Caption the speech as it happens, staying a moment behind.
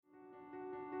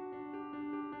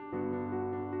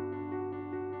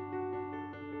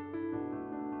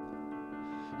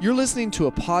You're listening to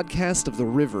a podcast of The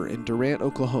River in Durant,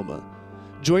 Oklahoma.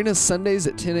 Join us Sundays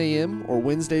at 10 a.m. or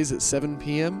Wednesdays at 7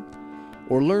 p.m.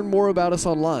 or learn more about us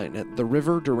online at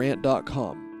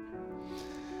theriverdurant.com.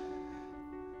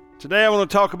 Today I want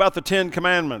to talk about the 10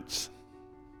 Commandments.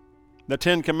 The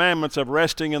 10 Commandments of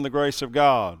resting in the grace of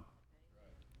God.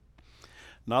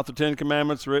 Not the 10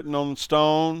 Commandments written on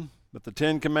stone, but the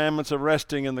 10 Commandments of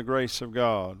resting in the grace of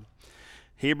God.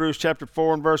 Hebrews chapter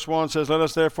 4 and verse 1 says, "Let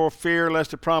us therefore fear, lest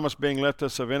the promise being left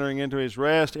us of entering into his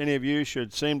rest, any of you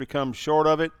should seem to come short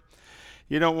of it."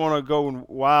 You don't want to go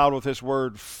wild with this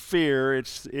word fear. It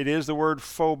is the word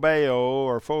phobeo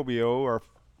or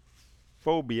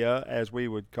phobia, as we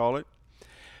would call it.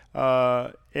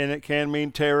 And it can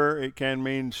mean terror, it can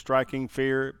mean striking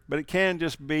fear, but it can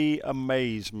just be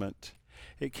amazement.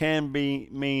 It can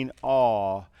mean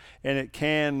awe, and it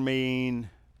can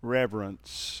mean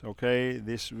reverence. Okay,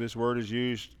 this word is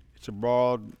used. It's a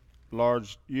broad,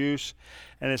 large use,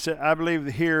 and I believe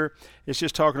here it's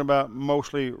just talking about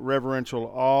mostly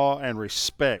reverential awe and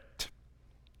respect.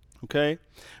 Okay,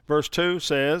 verse 2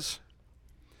 says,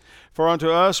 "For unto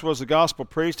us was the gospel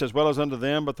preached as well as unto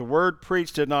them, but the word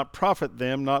preached did not profit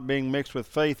them, not being mixed with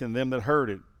faith in them that heard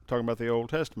it." Talking about the Old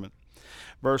Testament.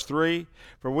 Verse 3,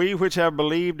 "For we which have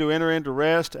believed do enter into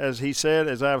rest, as he said,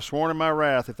 as I have sworn in my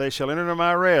wrath, if they shall enter into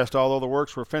my rest, although the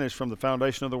works were finished from the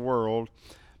foundation of the world.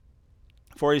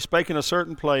 For he spake in a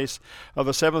certain place of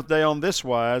the seventh day on this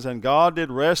wise, and God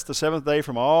did rest the seventh day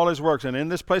from all his works. And in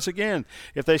this place again,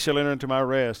 if they shall enter into my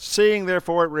rest. Seeing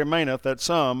therefore it remaineth that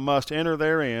some must enter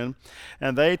therein,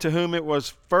 and they to whom it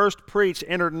was first preached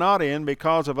entered not in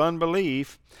because of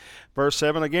unbelief." Verse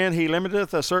 7, "Again, he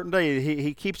limiteth a certain day."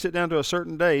 He keeps it down to a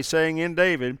certain day, saying in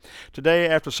David, "Today,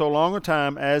 after so long a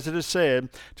time, as it is said,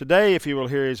 today, if you will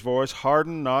hear his voice,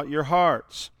 harden not your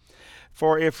hearts.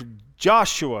 For if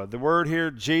Joshua," the word here,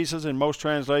 Jesus, in most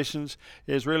translations,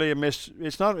 is really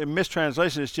it's not a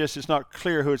mistranslation, it's not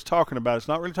clear who it's talking about. It's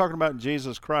not really talking about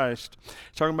Jesus Christ.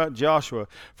 It's talking about Joshua.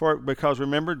 Because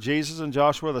remember, Jesus and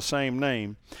Joshua are the same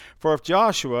name. "For if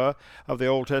Joshua of the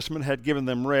Old Testament had given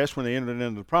them rest when they entered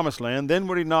into the promised land, then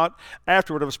would he not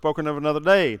afterward have spoken of another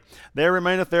day? There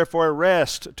remaineth therefore a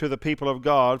rest to the people of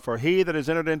God, for he that is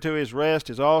entered into his rest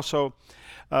is also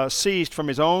ceased from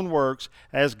his own works,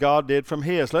 as God did from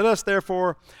his. Let us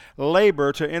therefore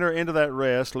labor to enter into that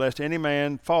rest, lest any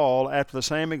man fall after the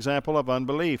same example of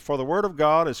unbelief. For the word of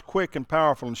God is quick and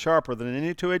powerful and sharper than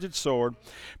any two-edged sword,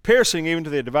 piercing even to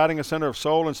the dividing asunder of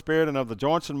soul and spirit and of the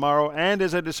joints and marrow, and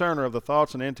is a discerner of the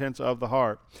thoughts and intents of the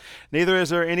heart. Neither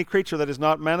is there any creature that is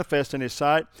not manifest in his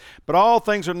sight, but all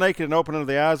things are naked and open unto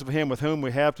the eyes of him with whom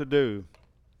we have to do."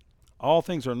 All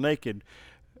things are naked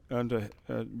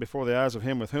before the eyes of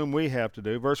him with whom we have to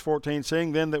do. Verse 14,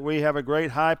 "Seeing then that we have a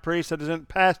great high priest that is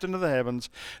passed into the heavens,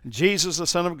 Jesus the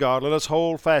Son of God, let us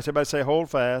hold fast." Everybody say, hold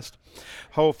fast.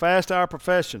 "Hold fast our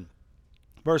profession."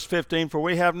 Verse 15, "For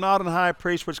we have not an high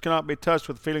priest which cannot be touched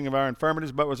with the feeling of our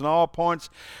infirmities, but was in all points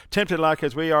tempted like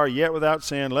as we are, yet without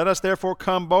sin. Let us therefore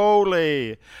come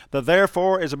boldly." The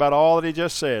 "therefore" is about all that he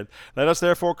just said. "Let us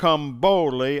therefore come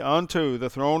boldly unto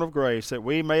the throne of grace, that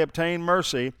we may obtain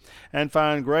mercy and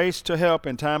find grace to help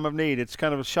in time of need." It's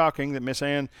kind of shocking that Miss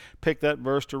Ann picked that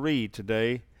verse to read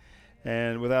today,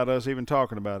 and without us even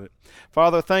talking about it.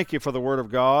 Father, thank you for the Word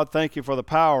of God. Thank you for the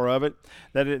power of it,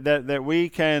 that we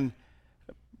can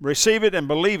receive it and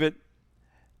believe it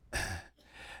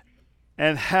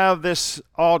and have this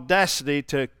audacity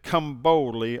to come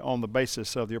boldly on the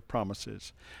basis of your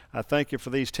promises. I thank you for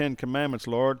these 10 commandments,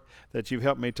 Lord, that you've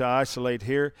helped me to isolate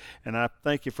here, and I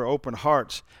thank you for open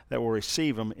hearts that will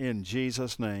receive them in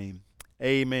Jesus' name.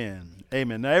 Amen.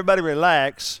 Amen. Now everybody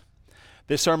relax.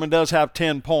 This sermon does have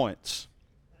 10 points.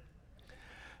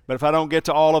 But if I don't get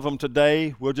to all of them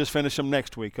today, we'll just finish them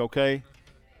next week, okay?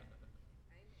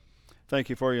 Thank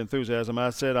you for your enthusiasm. I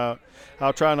said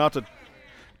I'll try not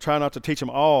to teach them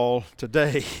all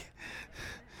today.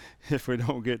 If we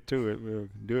don't get to it, we'll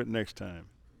do it next time.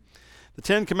 The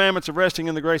 10 Commandments of resting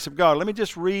in the grace of God. Let me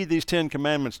just read these 10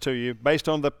 commandments to you based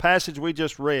on the passage we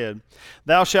just read.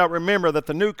 "Thou shalt remember that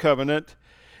the new covenant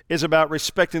is about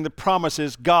respecting the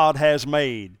promises God has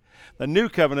made." The new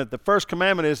covenant, the first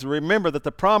commandment is to remember that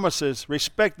the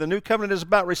new covenant is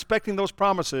about respecting those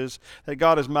promises that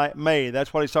God has made.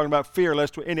 That's what he's talking about, fear,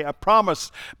 lest a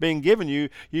promise being given you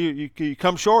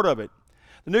come short of it.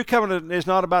 The new covenant is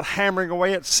not about hammering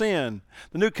away at sin.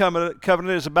 The new covenant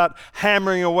is about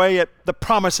hammering away at the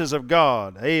promises of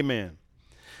God. Amen.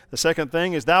 The second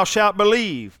thing is, "Thou shalt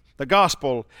believe." The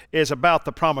gospel is about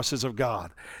the promises of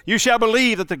God. You shall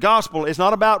believe that the gospel is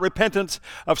not about repentance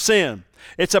of sin.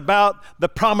 It's about the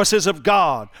promises of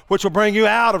God, which will bring you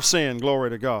out of sin. Glory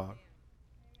to God.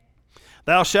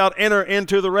 Thou shalt enter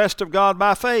into the rest of God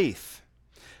by faith.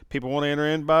 People want to enter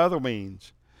in by other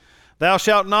means. Thou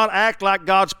shalt not act like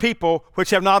God's people,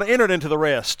 which have not entered into the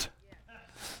rest.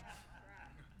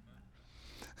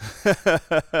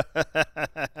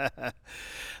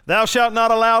 Thou shalt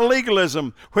not allow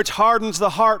legalism, which hardens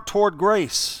the heart toward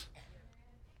grace.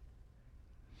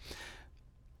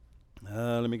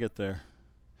 Let me get there.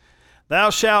 Thou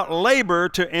shalt labor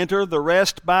to enter the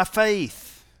rest by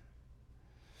faith.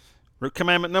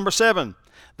 Commandment number 7.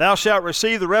 Thou shalt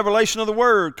receive the revelation of the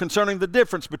word concerning the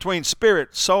difference between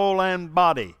spirit, soul, and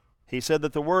body. He said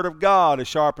that the word of God is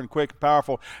sharp and quick and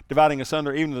powerful, dividing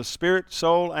asunder even the spirit,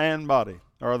 soul, and body,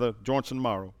 or the joints and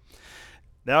marrow.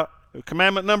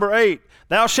 Commandment number 8.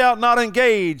 Thou shalt not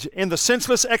engage in the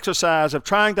senseless exercise of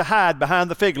trying to hide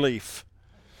behind the fig leaf.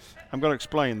 I'm going to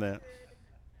explain that.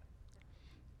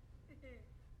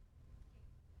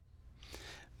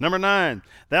 Number 9,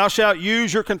 thou shalt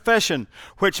use your confession,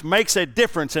 which makes a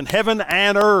difference in heaven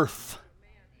and earth.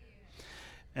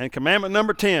 And commandment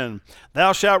number 10,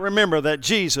 thou shalt remember that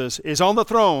Jesus is on the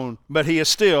throne, but he is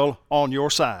still on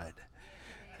your side.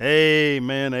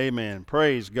 Amen, amen.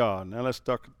 Praise God. Now let's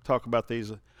talk about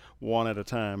these one at a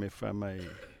time, if I may.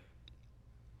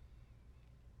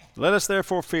 Let us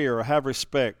therefore fear or have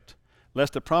respect,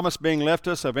 lest the promise being left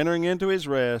us of entering into his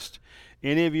rest,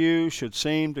 any of you should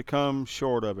seem to come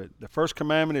short of it. The first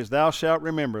commandment is, thou shalt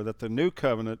remember that the new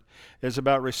covenant is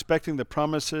about respecting the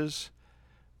promises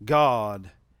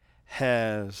God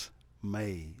has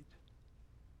made.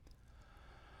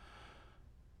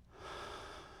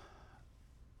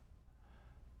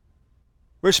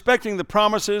 Respecting the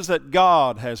promises that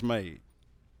God has made.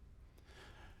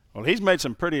 Well, he's made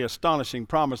some pretty astonishing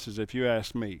promises, if you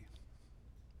ask me.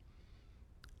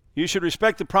 You should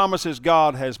respect the promises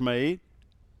God has made,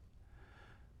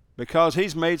 because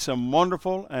he's made some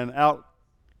wonderful and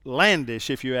outlandish,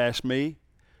 if you ask me,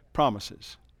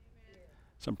 promises.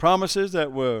 Some promises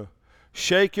that will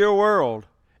shake your world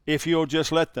if you'll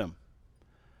just let them.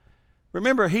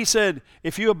 Remember, he said,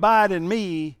 if you abide in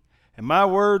me and my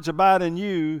words abide in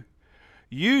you,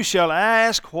 you shall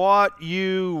ask what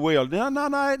you will. Now,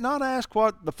 not ask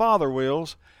what the Father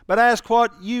wills, but ask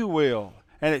what you will,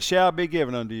 and it shall be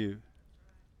given unto you.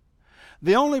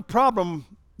 The only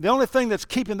thing that's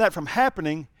keeping that from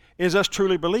happening is us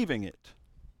truly believing it.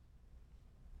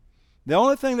 The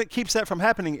only thing that keeps that from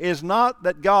happening is not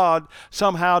that God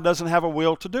somehow doesn't have a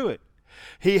will to do it.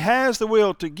 He has the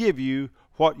will to give you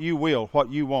what you will, what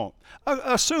you want,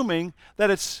 assuming that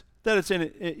it's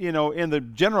in the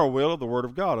general will of the Word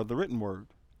of God, of the written Word.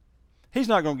 He's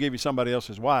not going to give you somebody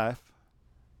else's wife.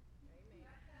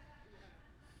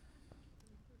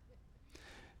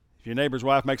 If your neighbor's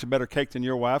wife makes a better cake than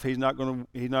your wife, he's not going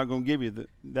to give you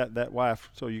that wife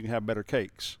so you can have better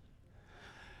cakes.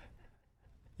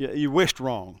 You wished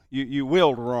wrong. You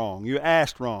willed wrong. You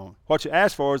asked wrong. What you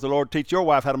asked for is the Lord teach your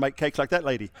wife how to make cakes like that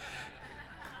lady.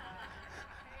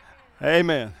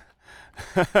 Amen.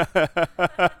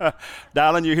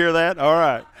 Darling, you hear that? All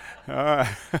right. All right.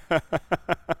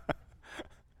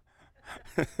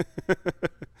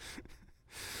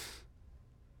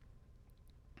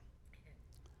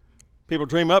 People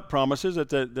dream up promises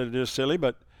that are just silly,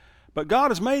 but God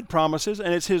has made promises,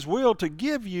 and it's his will to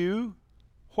give you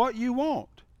what you want.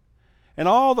 And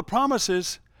all the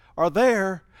promises are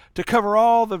there to cover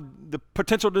all the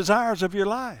potential desires of your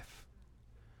life.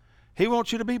 He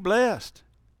wants you to be blessed.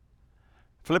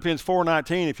 Philippians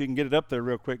 4:19, if you can get it up there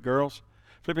real quick, girls.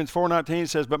 Philippians 4:19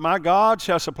 says, but my God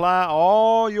shall supply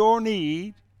all your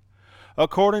need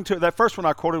according to, that first one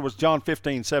I quoted was John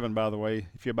 15:7, by the way.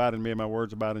 If you abide in me and my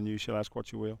words abide in you, you shall ask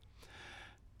what you will.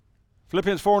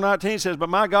 Philippians 4:19 says, but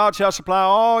my God shall supply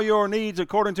all your needs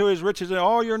according to his riches, and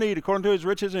all your need according to his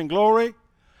riches in glory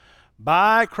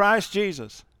by Christ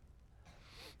Jesus.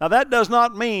 Now that does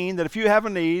not mean that if you have a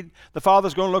need, the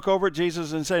Father's going to look over at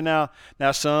Jesus and say, now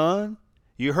son,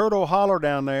 you heard old Holler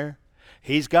down there.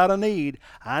 He's got a need.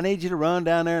 I need you to run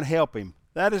down there and help him.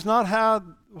 That is not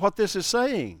what this is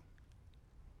saying.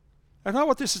 That's not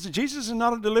what this is. Jesus is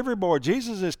not a delivery boy.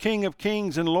 Jesus is King of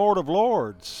kings and Lord of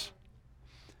lords.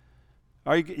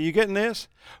 Are you getting this?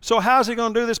 So how's he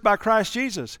going to do this by Christ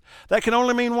Jesus? That can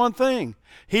only mean one thing.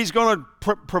 He's going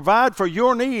to provide for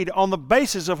your need on the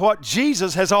basis of what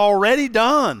Jesus has already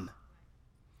done.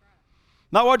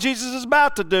 Not what Jesus is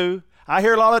about to do. I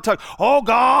hear a lot of talk, oh,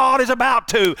 God is about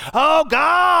to. Oh,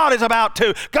 God is about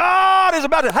to. God is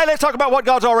about to. Hey, let's talk about what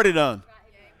God's already done.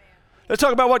 Let's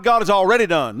talk about what God has already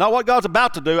done, not what God's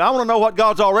about to do. I want to know what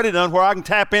God's already done where I can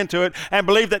tap into it and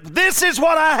believe that this is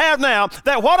what I have now,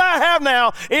 that what I have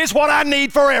now is what I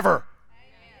need forever.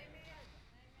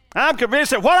 I'm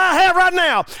convinced that what I have right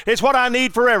now is what I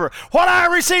need forever. What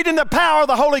I received in the power of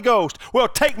the Holy Ghost will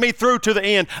take me through to the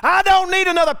end. I don't need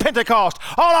another Pentecost.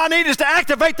 All I need is to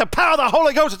activate the power of the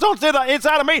Holy Ghost that's on the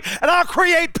inside of me, and I'll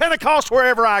create Pentecost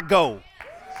wherever I go.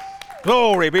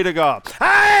 Glory be to God.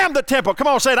 I am the temple. Come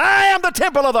on, say it. I am the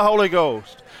temple of the Holy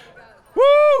Ghost.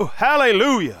 Woo!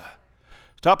 Hallelujah.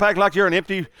 Stop acting like you're an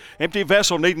empty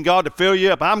vessel needing God to fill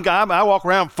you up. I walk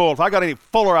around full. If I got any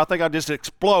fuller, I think I'd just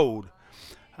explode.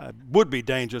 It would be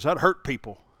dangerous. I'd hurt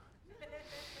people.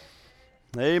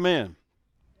 Amen.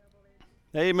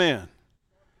 Amen.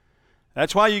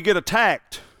 That's why you get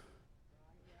attacked.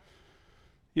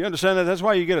 You understand that? That's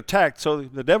why you get attacked. So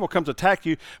the devil comes to attack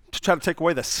you to try to take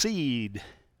away the seed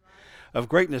of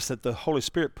greatness that the Holy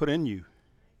Spirit put in you.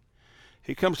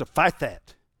 He comes to fight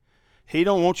that. He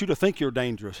don't want you to think you're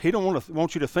dangerous. He don't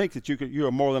want you to think that you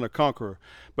are more than a conqueror,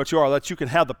 but you are, that you can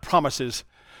have the promises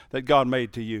that God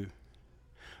made to you.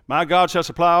 My God shall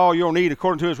supply all your need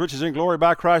according to his riches in glory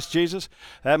by Christ Jesus.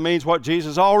 That means what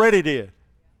Jesus already did.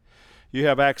 You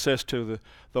have access to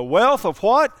the wealth of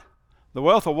what? The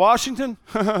wealth of Washington?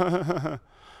 They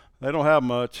don't have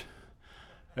much.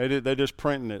 They're just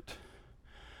printing it.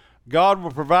 God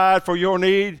will provide for your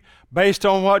need based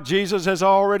on what Jesus has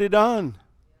already done.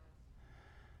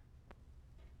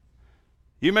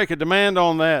 You make a demand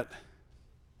on that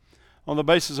on the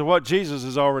basis of what Jesus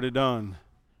has already done.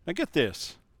 Now get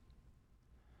this.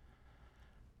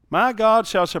 My God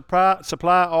shall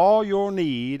supply all your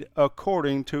need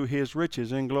according to his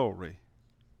riches in glory,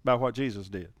 by what Jesus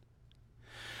did.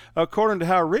 According to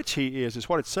how rich he is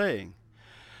what it's saying.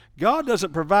 God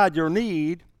doesn't provide your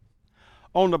need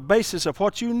on the basis of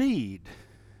what you need.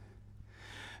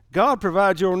 God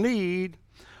provides your need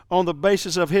on the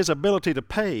basis of his ability to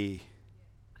pay.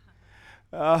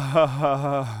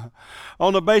 On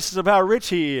the basis of how rich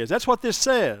he is. That's what this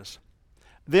says.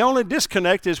 The only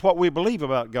disconnect is what we believe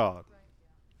about God.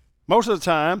 Most of the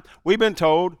time, we've been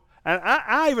told, and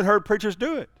I even heard preachers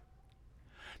do it.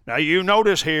 Now, you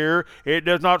notice here, it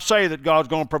does not say that God's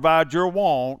going to provide your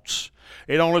wants.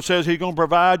 It only says he's going to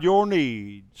provide your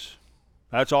needs.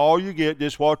 That's all you get,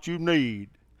 just what you need.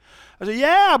 I said,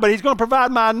 yeah, but he's going to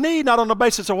provide my need, not on the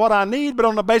basis of what I need, but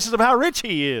on the basis of how rich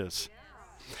he is.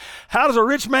 How does a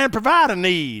rich man provide a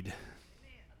need?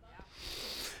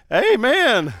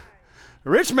 Amen. A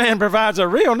rich man provides a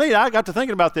real need. I got to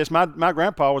thinking about this. My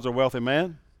grandpa was a wealthy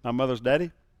man, my mother's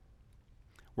daddy.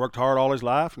 Worked hard all his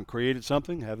life and created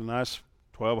something, had a nice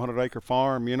 1,200-acre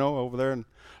farm, over there in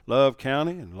Love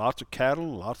County, and lots of cattle,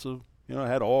 and lots of,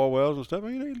 had oil wells and stuff.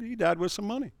 He died with some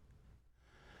money.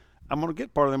 I'm going to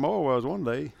get part of them oil wells one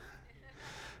day.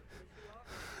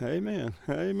 Amen.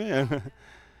 Amen.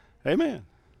 Amen.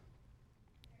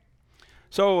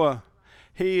 So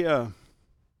he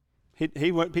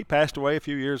passed away a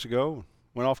few years ago,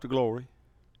 went off to glory.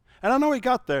 And I know he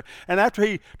got there. And after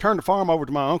he turned the farm over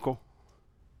to my uncle,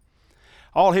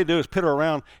 all he'd do is pitter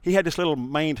around. He had this little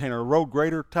maintainer, a road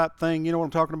grader type thing, you know what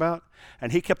I'm talking about?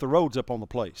 And he kept the roads up on the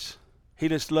place. He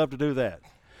just loved to do that.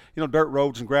 Dirt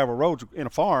roads and gravel roads in a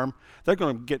farm, they're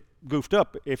going to get goofed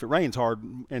up if it rains hard.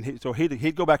 And so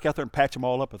he'd go back out there and patch them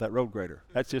all up with that road grader.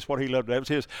 That's just what he loved.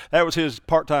 That was his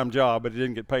part-time job, but he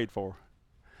didn't get paid for.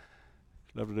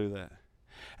 Love to do that.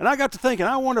 And I got to thinking,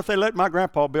 I wonder if they let my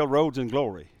grandpa build roads in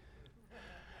glory.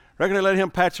 Reckon they let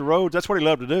him patch the roads. That's what he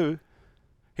loved to do.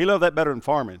 He loved that better than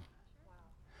farming.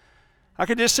 I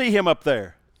could just see him up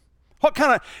there. What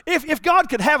kind of, if God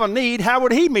could have a need, how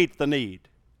would he meet the need?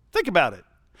 Think about it.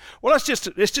 Well, let's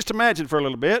just imagine for a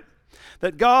little bit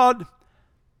that God,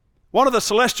 one of the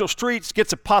celestial streets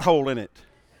gets a pothole in it.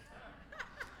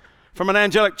 From an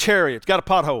angelic chariot, it's got a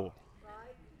pothole.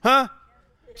 Huh?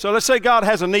 So let's say God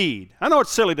has a need. I know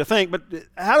it's silly to think, but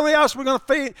how else are we going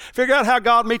to figure out how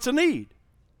God meets a need?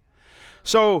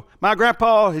 So my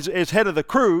grandpa is head of the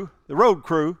crew, the road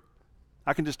crew.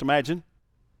 I can just imagine.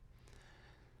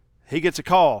 He gets a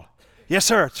call. Yes,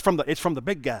 sir. It's from the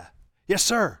big guy. Yes,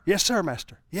 sir. Yes, sir,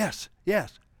 master. Yes,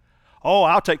 yes. Oh,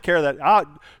 I'll take care of that.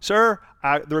 Sir,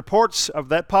 the reports of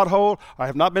that pothole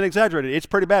have not been exaggerated. It's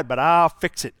pretty bad, but I'll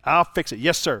fix it. I'll fix it.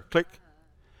 Yes, sir. Click.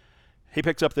 He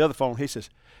picks up the other phone.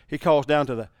 He calls down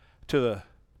to the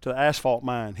asphalt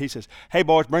mine. He says, hey,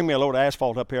 boys, bring me a load of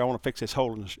asphalt up here. I want to fix this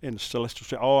hole in the celestial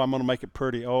street. Oh, I'm going to make it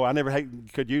pretty. Oh, I never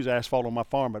could use asphalt on my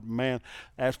farm, but, man,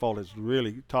 asphalt is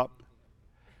really top.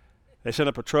 They send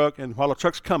up a truck, and while the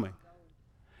truck's coming,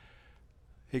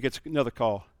 he gets another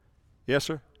call. Yes,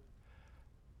 sir?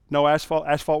 No asphalt?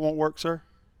 Asphalt won't work, sir?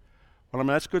 Well, I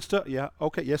mean, that's good stuff. Yeah,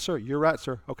 okay, yes, sir. You're right,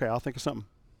 sir. Okay, I'll think of something.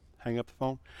 Hang up the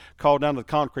phone. Call down to the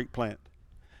concrete plant,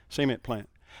 cement plant.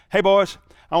 Hey, boys,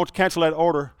 I want to cancel that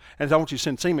order, and I want you to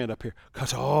send cement up here.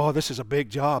 Because, this is a big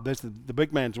job. The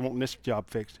big man's wanting this job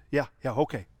fixed. Yeah,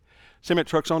 okay. Cement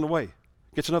truck's on the way.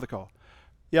 Gets another call.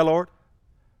 Yeah, Lord.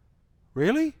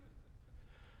 Really?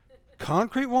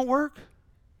 Concrete won't work?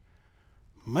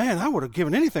 Man, I would have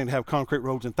given anything to have concrete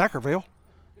roads in Thackerville.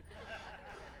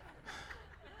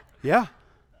 Yeah.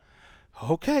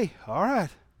 Okay, all right.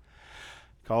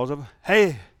 Calls up.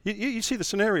 Hey, you see the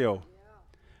scenario.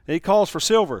 And he calls for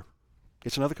silver.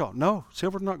 Gets another call. No,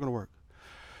 silver's not going to work.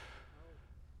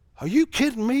 Are you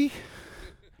kidding me?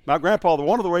 My grandpa,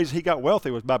 one of the ways he got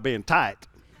wealthy was by being tight.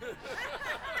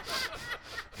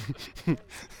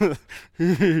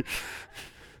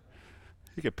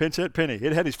 He could pinch that penny.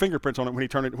 It had his fingerprints on it when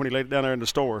he laid it down there in the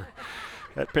store.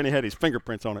 That penny had his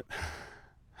fingerprints on it.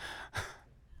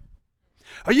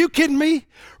 Are you kidding me?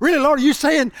 Really, Lord, are you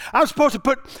saying I'm supposed to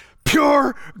put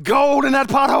pure gold in that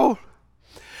pothole?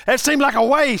 That seemed like a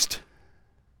waste.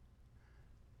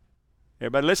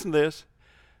 Everybody listen to this.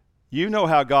 You know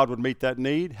how God would meet that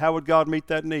need. How would God meet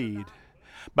that need?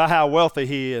 By how wealthy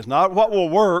he is. Not what will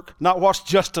work, not what's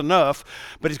just enough,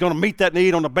 but he's going to meet that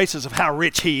need on the basis of how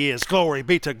rich he is. Glory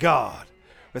be to God.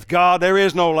 With God, there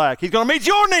is no lack. He's going to meet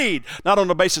your need, not on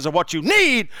the basis of what you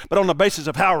need, but on the basis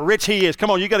of how rich he is. Come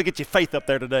on, you got to get your faith up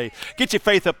there today. Get your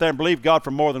faith up there and believe God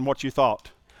for more than what you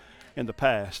thought in the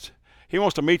past. He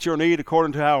wants to meet your need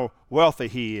according to how wealthy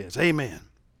he is. Amen.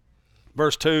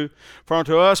 Verse 2, for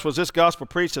unto us was this gospel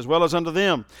preached as well as unto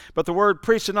them. But the word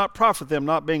preached did not profit them,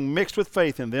 not being mixed with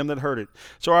faith in them that heard it.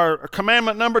 So our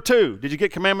commandment number 2, did you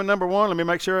get commandment number 1? Let me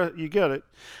make sure you get it.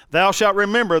 Thou shalt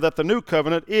remember that the new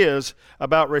covenant is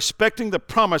about respecting the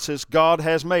promises God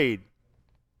has made.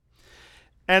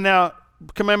 And now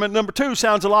commandment number 2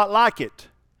 sounds a lot like it.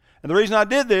 And the reason I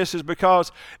did this is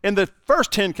because in the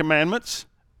first 10 commandments,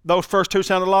 those first 2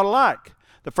 sound a lot alike.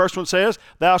 The first one says,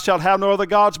 thou shalt have no other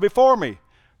gods before me.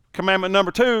 Commandment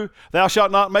number 2, thou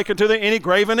shalt not make unto thee any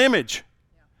graven image.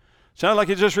 Sounds like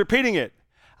he's just repeating it.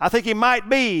 I think he might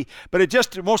be, but it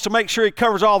just wants to make sure he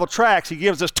covers all the tracks. He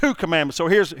gives us 2 commandments. So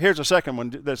here's a second one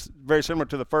that's very similar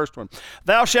to the first one.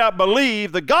 Thou shalt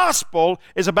believe the gospel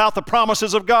is about the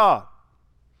promises of God.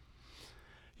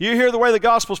 You hear the way the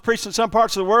gospel's preached in some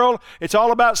parts of the world, it's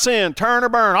all about sin, turn or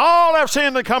burn. All have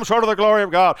sinned and come short of the glory of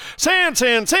God. Sin,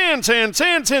 sin, sin, sin,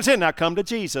 sin, sin, sin. Now come to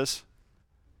Jesus.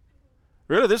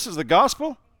 Really, this is the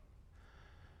gospel?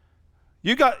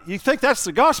 You think that's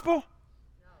the gospel?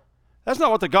 That's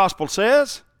not what the gospel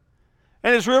says.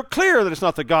 And it's real clear that it's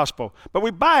not the gospel. But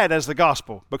we buy it as the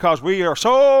gospel because we are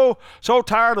so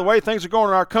tired of the way things are going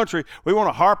in our country, we want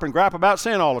to harp and gripe about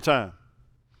sin all the time.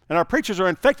 And our preachers are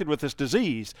infected with this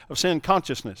disease of sin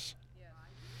consciousness.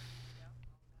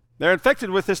 They're infected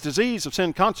with this disease of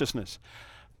sin consciousness.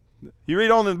 You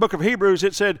read on in the book of Hebrews,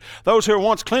 it said, those who are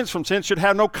once cleansed from sin should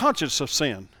have no conscience of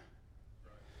sin.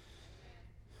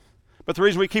 But the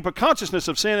reason we keep a consciousness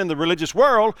of sin in the religious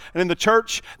world and in the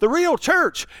church, the real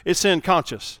church is sin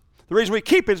conscious. The reason we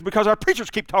keep it is because our preachers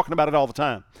keep talking about it all the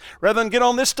time. Rather than get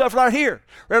on this stuff right here.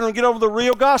 Rather than get over the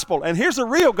real gospel. And here's the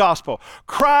real gospel.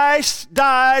 Christ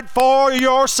died for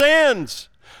your sins.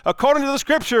 According to the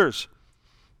scriptures.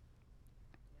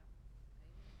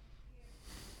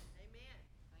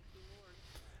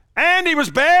 And he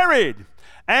was buried.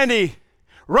 And he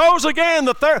rose again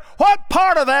the third. What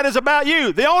part of that is about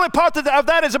you? The only part of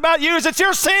that is about you is that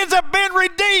your sins have been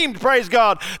redeemed, praise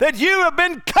God. That you have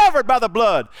been covered by the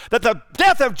blood. That the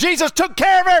death of Jesus took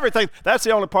care of everything. That's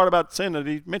the only part about sin that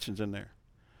he mentions in there.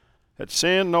 That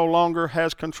sin no longer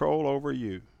has control over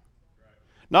you.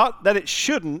 Not that it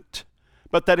shouldn't,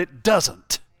 but that it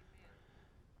doesn't.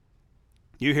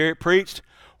 You hear it preached,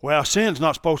 well, sin's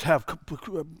not supposed to have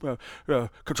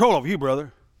control over you,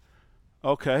 brother.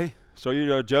 Okay. So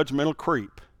you're a judgmental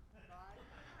creep.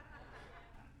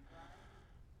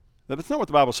 That's not what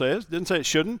the Bible says. It didn't say it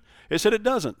shouldn't. It said it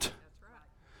doesn't.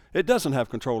 It doesn't have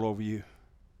control over you.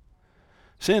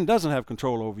 Sin doesn't have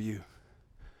control over you.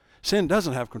 Sin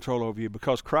doesn't have control over you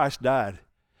because Christ died.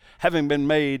 Having been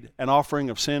made an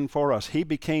offering of sin for us. He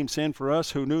became sin for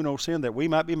us who knew no sin, that we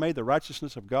might be made the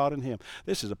righteousness of God in him.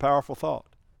 This is a powerful thought.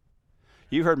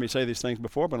 You've heard me say these things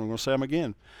before, but I'm going to say them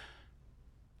again.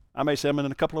 I may say them in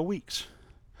a couple of weeks.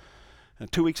 And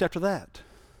 2 weeks after that.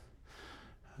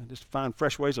 I just find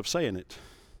fresh ways of saying it.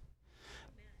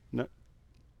 No.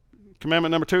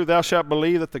 Commandment number 2, thou shalt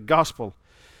believe that the gospel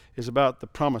is about the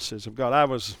promises of God. I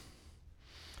was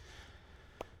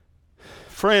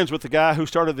friends with the guy who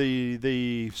started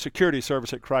the security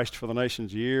service at Christ for the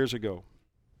Nations years ago.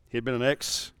 He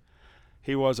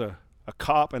was a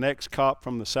cop, an ex-cop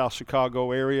from the South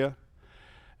Chicago area,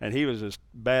 and he was as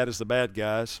bad as the bad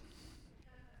guys.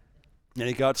 And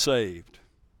he got saved.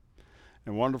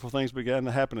 And wonderful things began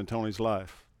to happen in Tony's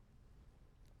life.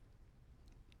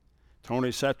 Tony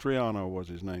Satriano was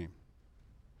his name.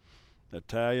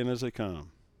 Italian as they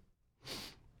come.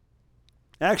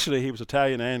 Actually, he was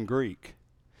Italian and Greek.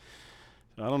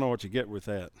 I don't know what you get with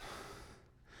that.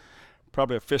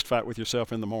 Probably a fist fight with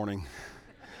yourself in the morning.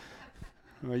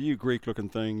 Well, you Greek-looking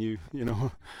thing, you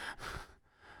know.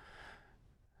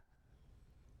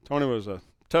 Tony was a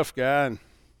tough guy, and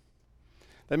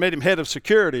they made him head of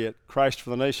security at Christ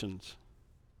for the Nations.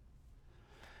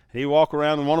 He walked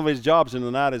around, and one of his jobs in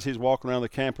the night as he's walking around the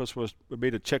campus would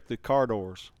be to check the car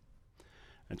doors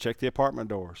and check the apartment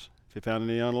doors. If he found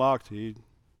any unlocked, he'd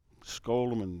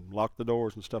scold them and lock the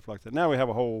doors and stuff like that. Now we have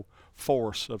a whole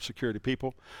force of security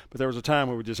people, but there was a time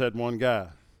where we just had one guy.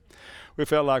 We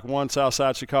felt like one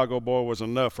Southside Chicago boy was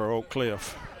enough for Oak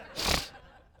Cliff.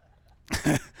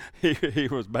 He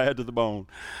was bad to the bone.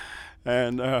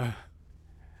 And there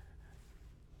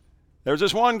was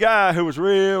this one guy who was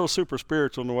real super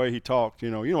spiritual in the way he talked.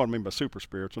 You know what I mean by super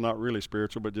spiritual, not really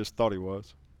spiritual, but just thought he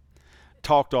was.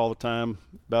 Talked all the time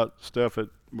about stuff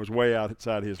that was way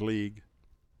outside his league.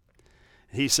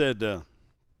 He said,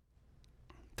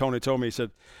 Tony told me, he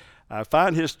said, I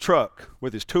find his truck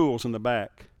with his tools in the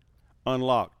back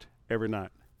unlocked every night.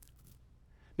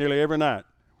 Nearly every night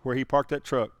where he parked that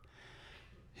truck.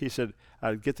 He said,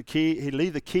 I'd get the key, he'd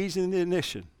leave the keys in the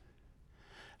ignition.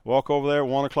 Walk over there at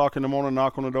 1 o'clock in the morning,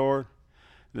 knock on the door.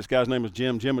 This guy's name was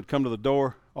Jim. Jim would come to the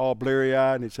door all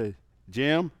bleary-eyed, and he'd say,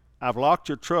 Jim, I've locked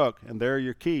your truck, and there are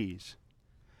your keys.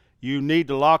 You need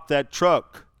to lock that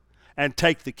truck and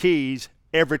take the keys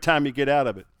every time you get out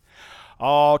of it.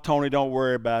 Oh, Tony, don't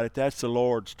worry about it. That's the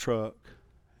Lord's truck.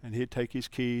 And he'd take his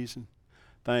keys and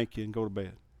thank you and go to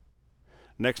bed.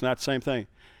 Next night, same thing.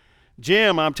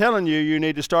 Jim, I'm telling you, you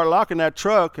need to start locking that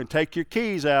truck and take your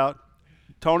keys out.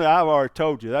 Tony, I've already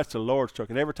told you, that's the Lord's truck.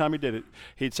 And every time he did it,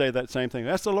 he'd say that same thing.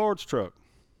 That's the Lord's truck.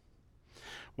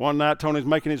 One night, Tony's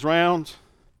making his rounds.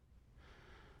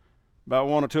 About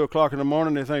 1 or 2 o'clock in the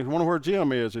morning, they think, I wonder where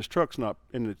Jim is. His truck's not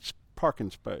in its parking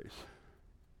space.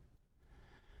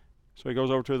 So he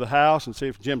goes over to the house and see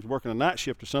if Jim's working a night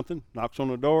shift or something. Knocks on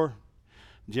the door.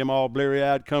 Jim, all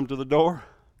bleary-eyed, comes to the door.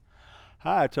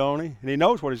 Hi, Tony. And he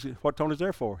knows what Tony's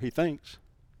there for, he thinks.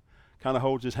 Kind of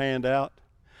holds his hand out.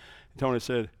 And Tony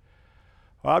said,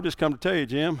 well, I've just come to tell you,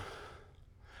 Jim,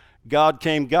 God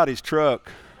came got his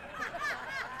truck.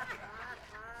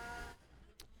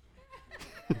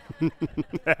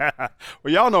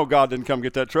 Well, y'all know God didn't come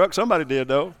get that truck. Somebody did,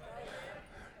 though.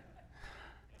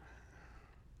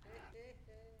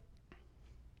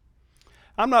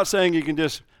 I'm not saying you can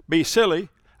just be silly.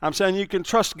 I'm saying you can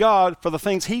trust God for the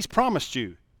things He's promised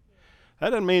you.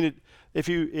 That doesn't mean if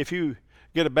you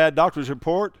get a bad doctor's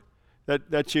report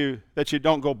that you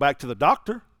don't go back to the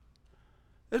doctor.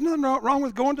 There's nothing wrong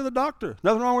with going to the doctor.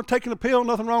 Nothing wrong with taking a pill.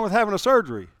 Nothing wrong with having a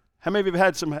surgery. How many of you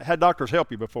have had doctors help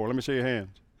you before? Let me see your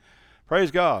hands. Praise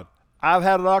God. I've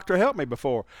had a doctor help me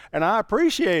before, and I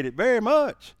appreciate it very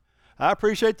much. I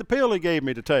appreciate the pill He gave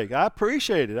me to take. I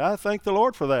appreciate it. I thank the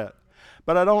Lord for that.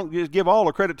 But I don't just give all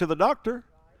the credit to the doctor.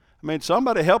 I mean,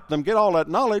 somebody helped them get all that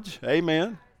knowledge.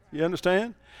 Amen. You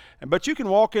understand? But you can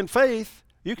walk in faith.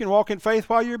 You can walk in faith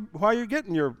while you're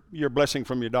getting your blessing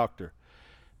from your doctor.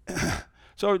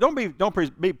 So don't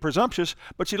be presumptuous,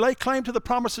 but you lay claim to the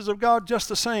promises of God just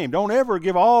the same. Don't ever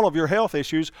give all of your health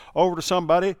issues over to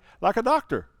somebody like a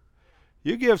doctor.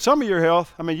 You give some of your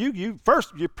health. I mean, you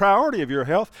first, your priority of your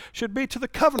health should be to the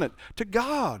covenant, to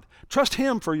God. Trust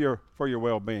Him for your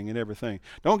well-being and everything.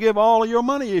 Don't give all of your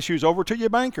money issues over to your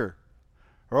banker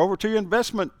or over to your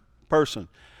investment person.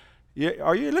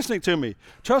 Are you listening to me?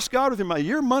 Trust God with your money.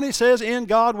 Your money says, "In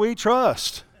God we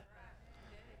trust."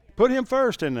 Put Him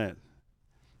first in that.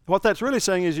 What that's really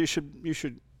saying is you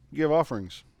should give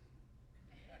offerings.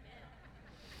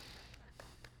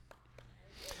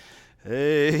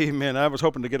 Amen. I was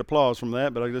hoping to get applause from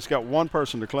that, but I just got one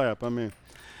person to clap. I mean,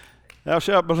 thou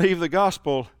shalt believe the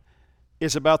gospel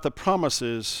is about the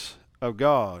promises of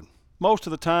God. Most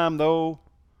of the time, though,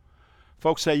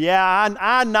 folks say, yeah,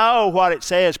 I know what it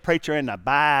says, preacher, in the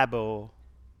Bible.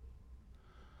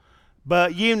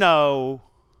 But you know,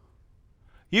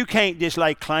 you can't just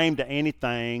lay claim to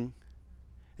anything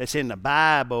that's in the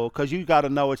Bible because you got to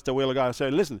know it's the will of God. I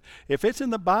say, listen, if it's in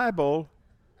the Bible,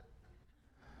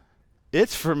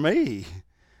 it's for me.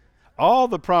 All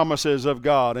the promises of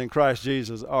God in Christ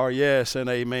Jesus are yes and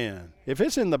amen. If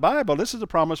it's in the Bible, this is a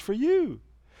promise for you.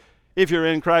 If you're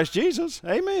in Christ Jesus,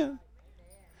 amen.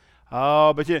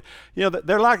 Oh, but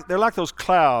they're like those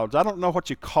clouds. I don't know what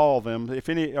you call them. Are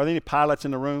there any pilots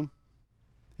in the room?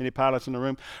 Any pilots in the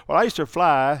room? Well, I used to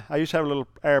fly. I used to have a little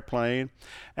airplane,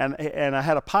 and I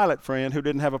had a pilot friend who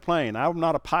didn't have a plane. I'm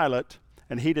not a pilot,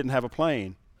 and he didn't have a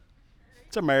plane.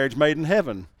 It's a marriage made in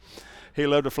heaven. He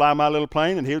loved to fly my little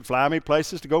plane, and he would fly me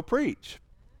places to go preach.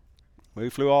 We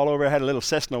flew all over. I had a little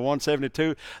Cessna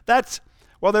 172. There's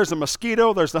the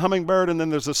Mosquito, there's the Hummingbird, and then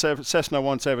there's the Cessna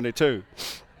 172.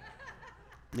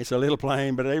 It's a little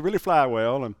plane, but they really fly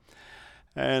well.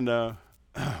 And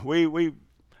we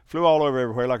flew all over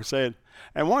everywhere, like I said.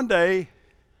 And one day,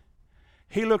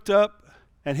 he looked up,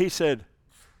 and he said,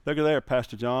 "Look at there,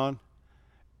 Pastor John.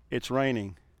 It's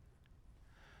raining."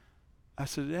 I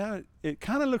said, "Yeah, it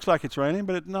kind of looks like it's raining,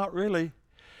 but it's not really."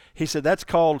 He said, "That's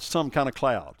called some kind of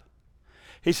cloud."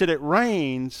 He said, "It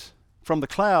rains from the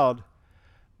cloud,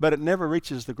 but it never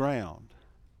reaches the ground.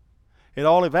 It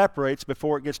all evaporates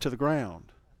before it gets to the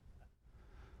ground."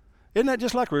 Isn't that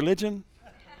just like religion?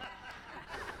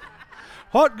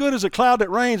 What good is a cloud that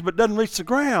rains but doesn't reach the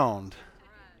ground?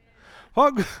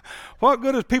 What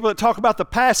good is people that talk about the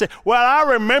past say, "Well, I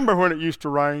remember when it used to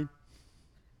rain.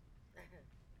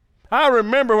 I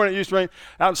remember when it used to rain."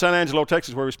 Out in San Angelo,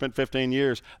 Texas, where we spent 15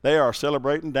 years, they are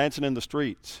celebrating, dancing in the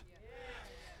streets.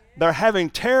 They're having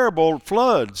terrible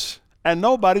floods, and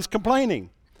nobody's complaining.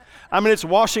 I mean, it's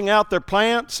washing out their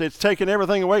plants. It's taking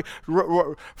everything away.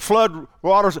 Flood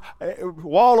waters,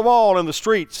 wall to wall in the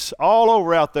streets, all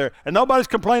over out there. And nobody's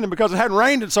complaining because it hadn't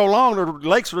rained in so long. The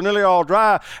lakes were nearly all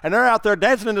dry. And they're out there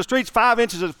dancing in the streets. 5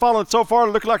 inches has fallen so far,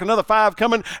 it looked like another 5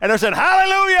 coming. And they're saying,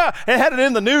 "Hallelujah!" And had it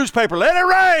in the newspaper. "Let it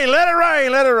rain, let it rain,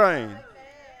 let it rain."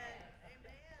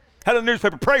 Had a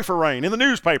newspaper, "Pray for rain," in the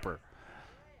newspaper.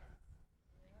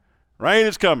 Rain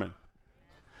is coming.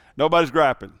 Nobody's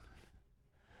griping.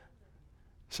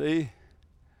 See,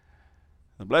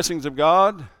 the blessings of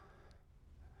God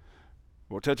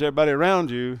will touch everybody around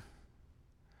you,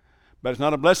 but it's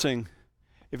not a blessing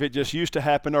if it just used to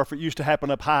happen or if it used to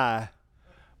happen up high,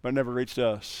 but never reached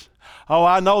us. Oh,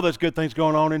 I know there's good things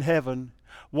going on in heaven.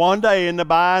 One day in the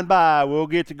by and by, we'll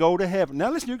get to go to heaven. Now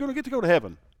listen, you're going to get to go to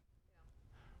heaven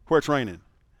where it's raining.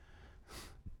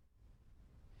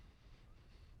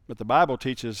 But the Bible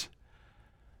teaches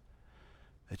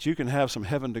that you can have some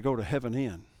heaven to go to heaven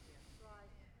in.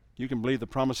 You can believe the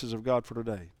promises of God for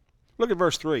today. Look at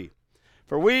verse 3.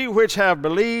 "For we which have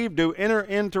believed do enter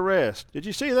into rest." Did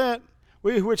you see that?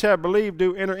 We which have believed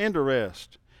do enter into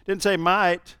rest. Didn't say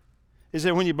might. It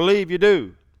said when you believe, you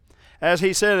do. As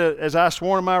he said, "As I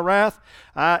swore in my wrath,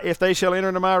 if they shall enter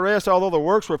into my rest, although the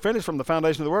works were finished from the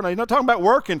foundation of the world." Now, he's not talking about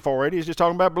working for it. He's just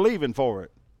talking about believing for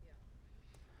it.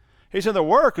 He said the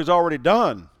work is already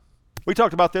done. We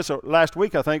talked about this last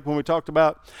week, I think, when we talked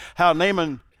about how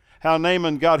Naaman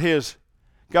got his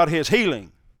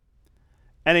healing.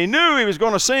 And he knew he was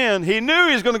going to sin. He knew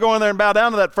he was going to go in there and bow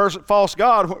down to that first false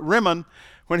god, Rimmon,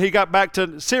 when he got back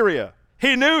to Syria.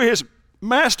 He knew his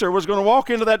master was going to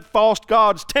walk into that false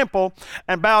god's temple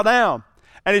and bow down.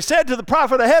 And he said to the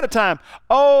prophet ahead of time,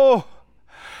 "Oh,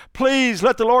 please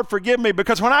let the Lord forgive me,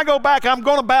 because when I go back, I'm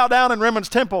going to bow down in Rimmon's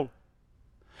temple.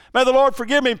 May the Lord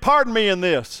forgive me and pardon me in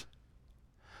this."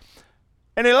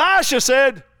 And Elisha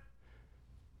said,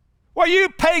 "Well, you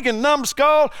pagan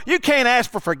numbskull, you can't ask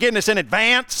for forgiveness in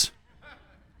advance."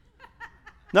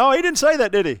 No, he didn't say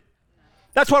that, did he?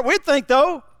 That's what we'd think,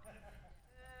 though.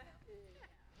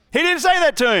 He didn't say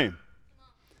that to him.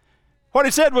 What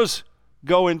he said was,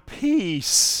 "Go in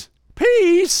peace."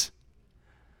 Peace?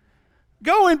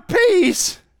 Go in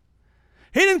peace.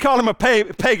 He didn't call him a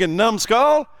pagan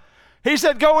numbskull. He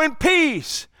said, "Go in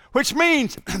peace," which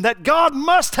means that God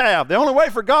must have. The only way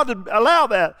for God to allow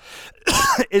that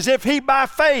is if he, by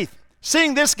faith,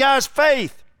 seeing this guy's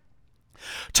faith,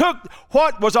 took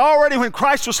what was already, when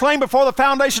Christ was slain before the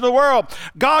foundation of the world,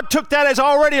 God took that as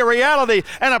already a reality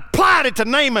and applied it to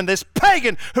Naaman, this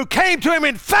pagan who came to him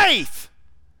in faith.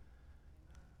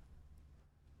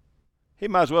 He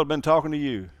might as well have been talking to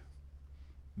you.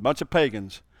 A bunch of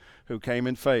pagans who came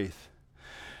in faith.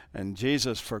 And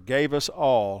Jesus forgave us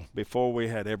all before we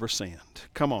had ever sinned.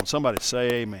 Come on, somebody say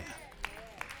amen.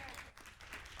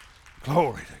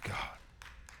 Glory to God.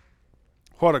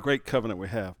 What a great covenant we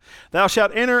have. "Thou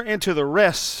shalt enter into the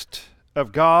rest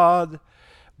of God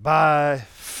by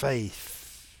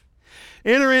faith."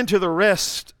 Enter into the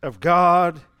rest of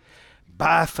God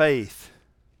by faith.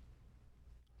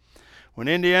 When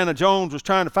Indiana Jones was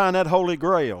trying to find that Holy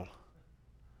Grail,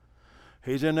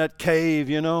 he's in that cave,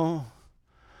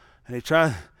 And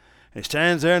he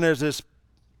stands there, and there's this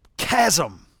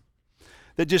chasm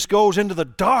that just goes into the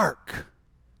dark.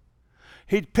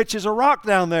 He pitches a rock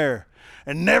down there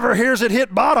and never hears it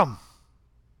hit bottom.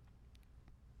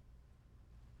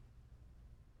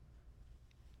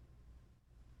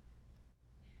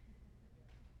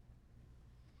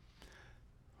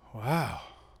 Wow.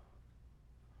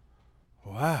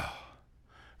 Wow.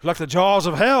 It's like the jaws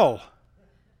of hell.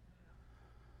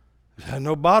 It had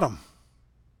no bottom.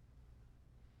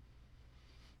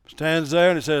 Stands there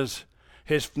and it says,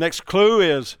 his next clue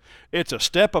is, it's a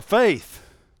step of faith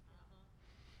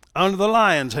under the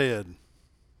lion's head.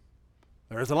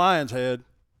 There's the lion's head.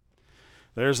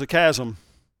 There's the chasm.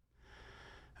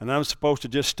 And I'm supposed to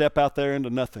just step out there into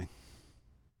nothing.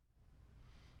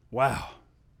 Wow.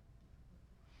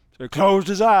 So he closed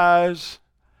his eyes.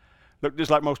 Looked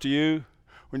just like most of you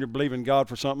when you're believing God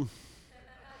for something.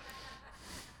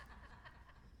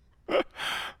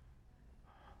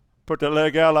 Put that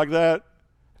leg out like that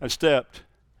and stepped.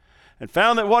 And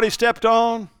found that what he stepped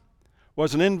on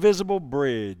was an invisible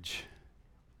bridge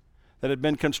that had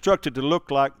been constructed to look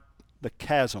like the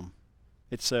chasm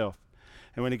itself.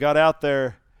 And when he got out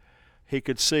there, he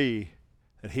could see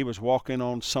that he was walking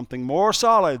on something more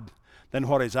solid than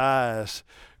what his eyes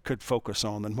could focus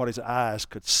on, than what his eyes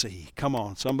could see. Come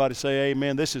on, somebody say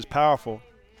amen. This is powerful.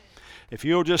 If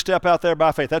you'll just step out there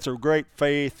by faith, that's a great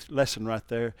faith lesson right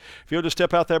there. If you'll just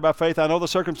step out there by faith, I know the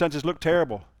circumstances look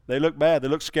terrible. They look bad. They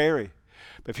look scary.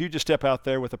 But if you just step out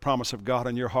there with the promise of God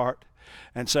in your heart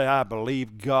and say, I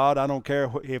believe God. I don't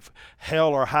care if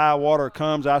hell or high water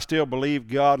comes. I still believe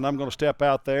God, and I'm going to step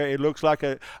out there. It looks like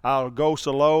I'll go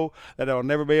so low that I'll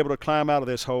never be able to climb out of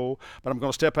this hole, but I'm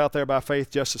going to step out there by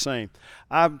faith just the same.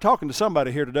 I'm talking to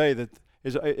somebody here today that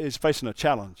is facing a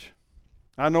challenge.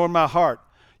 I know in my heart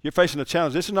you're facing a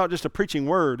challenge. This is not just a preaching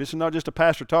word. This is not just a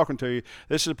pastor talking to you.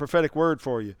 This is a prophetic word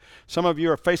for you. Some of you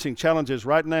are facing challenges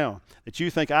right now that you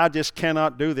think, I just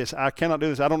cannot do this. I cannot do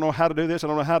this. I don't know how to do this. I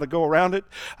don't know how to go around it.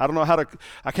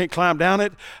 I can't climb down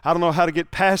it. I don't know how to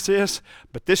get past this.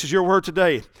 But this is your word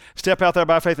today. Step out there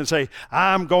by faith and say,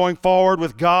 I'm going forward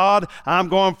with God. I'm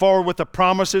going forward with the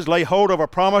promises. Lay hold of a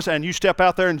promise, and you step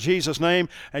out there in Jesus' name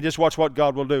and just watch what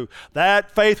God will do.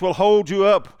 That faith will hold you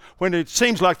up when it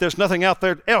seems like there's nothing out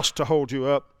there else to hold you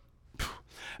up.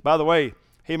 By the way,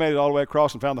 he made it all the way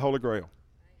across and found the Holy Grail.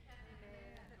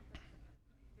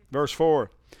 Verse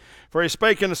 4. For he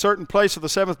spake in a certain place of the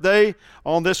seventh day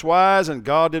on this wise, and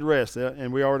God did rest.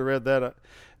 And we already read that.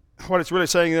 What it's really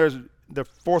saying there is the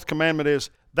fourth commandment is,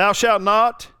 thou shalt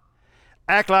not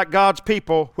act like God's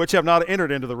people which have not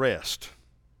entered into the rest.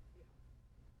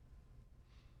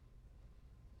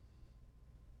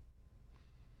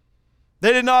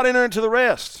 They did not enter into the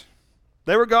rest.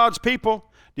 They were God's people.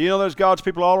 Do you know there's God's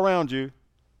people all around you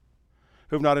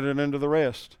who've not entered into the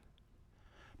rest?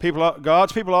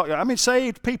 God's people,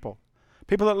 saved people.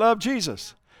 People that love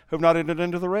Jesus who've not entered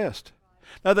into the rest.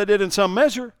 Now they did in some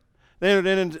measure. They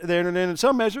entered in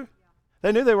some measure.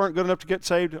 They knew they weren't good enough to get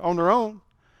saved on their own.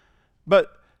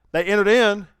 But they entered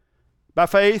in by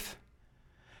faith.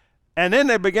 And then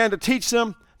they began to teach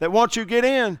them that once you get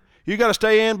in, you got to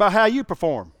stay in by how you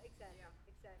perform.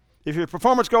 If your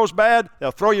performance goes bad,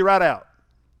 they'll throw you right out.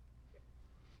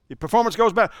 If performance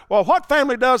goes bad, well, what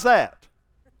family does that?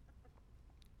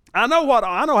 I know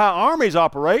how armies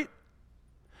operate,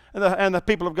 and the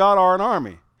people of God are an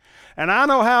army. And I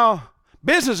know how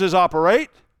businesses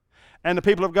operate, and the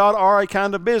people of God are a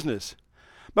kind of business.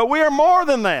 But we are more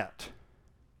than that.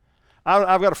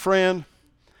 I've got a friend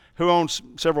who owns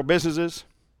several businesses,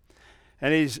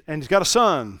 and he's got a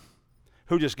son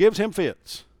who just gives him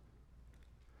fits.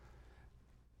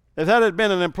 If that had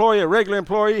been a regular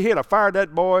employee, he'd have fired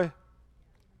that boy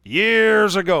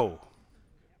years ago.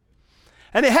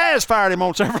 And he has fired him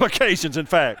on several occasions, in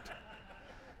fact.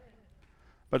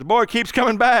 But the boy keeps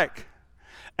coming back,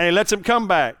 and he lets him come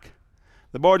back.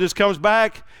 The boy just comes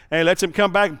back, and he lets him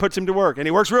come back and puts him to work. And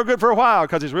he works real good for a while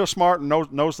because he's real smart and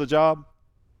knows the job.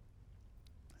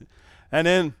 And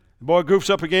then the boy goofs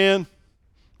up again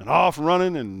and off and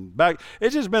running and back.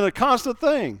 It's just been a constant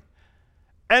thing.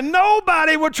 And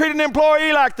nobody would treat an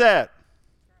employee like that.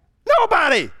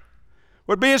 Nobody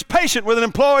would be as patient with an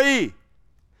employee.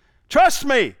 Trust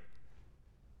me.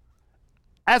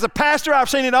 As a pastor, I've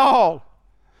seen it all.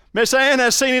 Miss Ann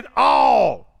has seen it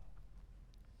all.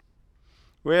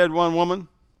 We had one woman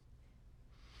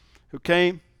who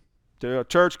came to a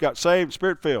church, got saved,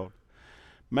 Spirit-filled.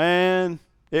 Man,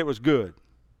 it was good.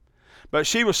 But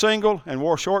she was single and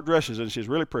wore short dresses, and she's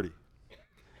really pretty.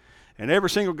 And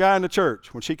every single guy in the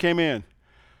church, when she came in,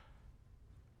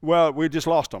 well, we just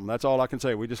lost them. That's all I can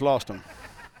say. We just lost them.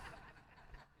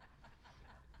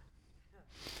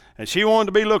 And she wanted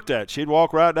to be looked at. She'd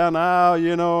walk right down the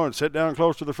aisle, and sit down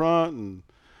close to the front, and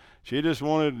she just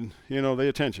wanted, the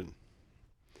attention.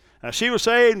 Now, she was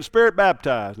saved and spirit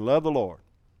baptized and loved the Lord.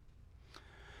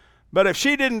 But if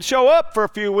she didn't show up for a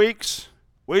few weeks,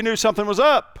 we knew something was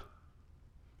up.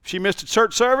 If she missed a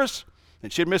church service,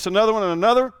 and she'd miss another one and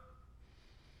another,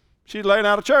 she'd laying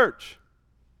out of church.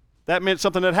 That meant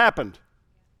something had happened.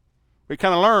 We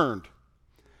kind of learned.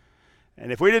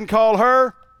 And if we didn't call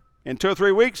her, in 2 or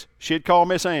 3 weeks, she'd call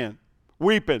Miss Ann,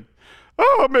 weeping.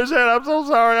 Oh, Miss Ann, I'm so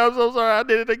sorry. I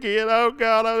did it again. Oh,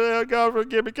 God,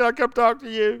 forgive me. Can I come talk to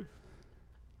you?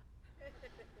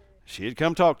 She'd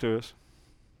come talk to us.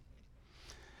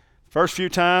 First few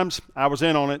times, I was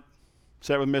in on it,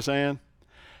 sat with Miss Ann.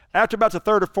 After about the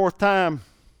 3rd or 4th time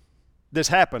this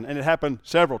happened, and it happened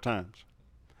several times,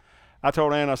 I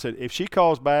told Ann, I said, if she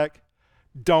calls back,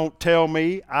 don't tell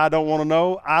me. I don't want to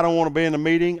know. I don't want to be in the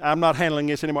meeting. I'm not handling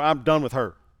this anymore. I'm done with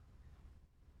her.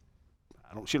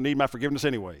 She don't need my forgiveness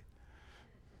anyway.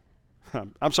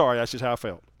 I'm sorry. That's just how I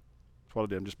felt. That's what I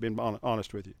did. I'm just being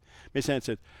honest with you. Miss Ann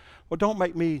said, well, don't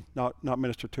make me not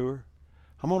minister to her.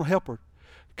 I'm going to help her.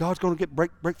 God's going to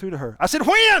break through to her. I said,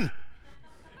 when?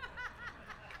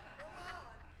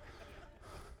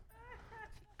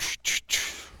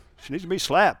 She needs to be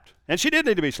slapped. And she did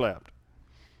need to be slapped.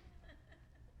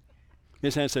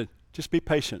 Miss Ann said, just be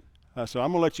patient. I said,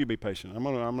 I'm going to let you be patient. I'm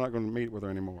not going to meet with her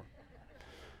anymore.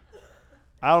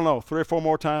 I don't know, 3 or 4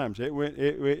 more times.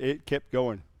 It kept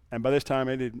going. And by this time,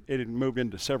 it had moved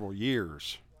into several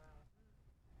years.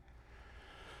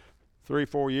 3 or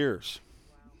 4 years.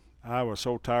 I was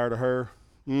so tired of her.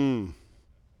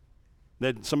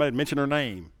 That somebody had mentioned her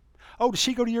name. Oh, does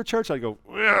she go to your church? I'd go,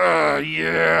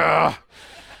 yeah.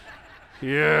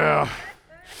 Yeah.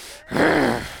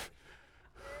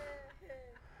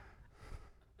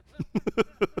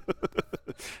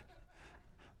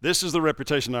 This is the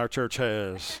reputation our church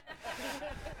has.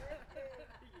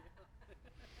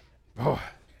 Oh,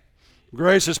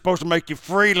 grace is supposed to make you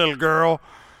free, little girl.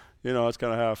 That's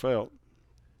kind of how I felt.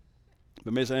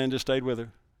 But Miss Ann just stayed with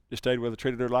her.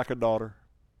 Treated her like a daughter.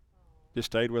 Just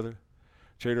stayed with her.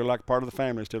 Treated her like part of the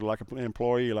family instead of like an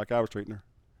employee like I was treating her.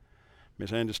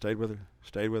 Miss Ann just stayed with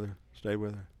her.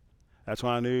 That's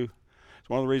why I knew. It's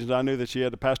one of the reasons I knew that she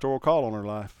had the pastoral call on her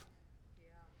life.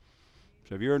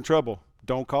 So if you're in trouble,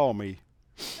 don't call me.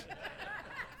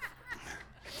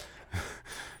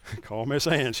 Call Miss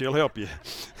Ann. She'll help you.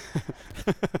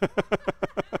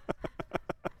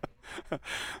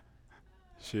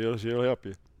 She'll help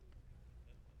you.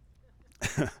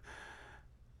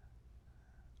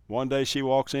 One day she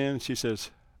walks in and she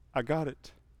says, I got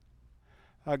it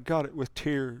with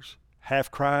tears,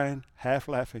 half crying, half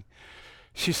laughing.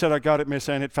 She said, I got it, Miss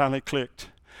Ann. It finally clicked.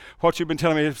 What you've been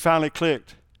telling me, it finally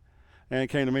clicked. Ann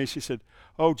came to me. She said,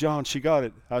 oh, John, she got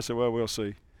it. I said, well, we'll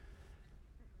see.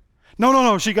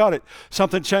 No, she got it.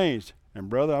 Something changed. And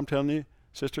brother, I'm telling you,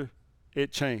 sister,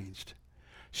 it changed.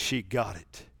 She got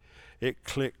it. It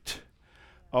clicked.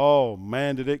 Oh,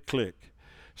 man, did it click.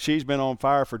 She's been on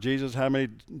fire for Jesus how many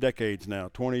decades now?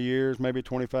 20 years, maybe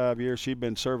 25 years. She's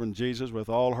been serving Jesus with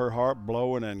all her heart,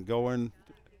 blowing and going.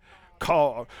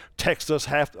 Text us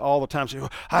all the time. Say,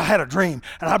 I had a dream,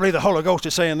 and I believe the Holy Ghost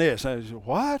is saying this. I said,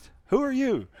 what? Who are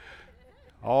you?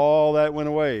 All that went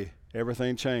away.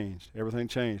 Everything changed.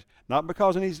 Not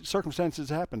because any circumstances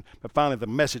happened, but finally the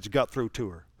message got through to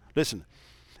her. Listen,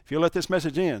 if you let this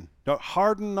message in, don't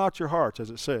harden not your hearts,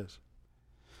 as it says.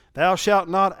 Thou shalt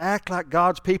not act like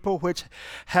God's people which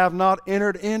have not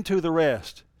entered into the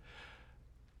rest.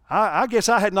 I guess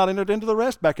I had not entered into the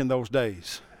rest back in those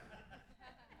days.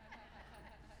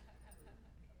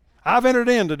 I've entered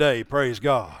in today, praise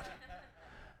God.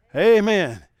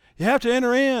 Amen. You have to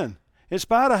enter in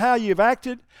spite of how you've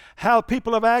acted, how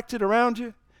people have acted around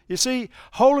you. You see,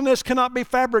 holiness cannot be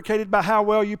fabricated by how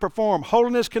well you perform.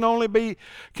 Holiness can only be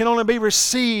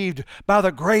received by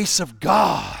the grace of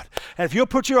God. And if you'll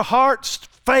put your heart's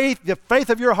faith, the faith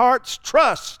of your heart's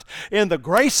trust in the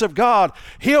grace of God,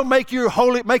 He'll make you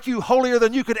holier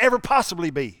than you could ever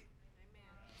possibly be.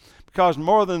 Because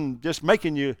more than just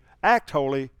making you act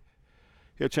holy,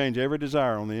 He'll change every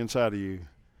desire on the inside of you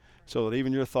so that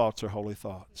even your thoughts are holy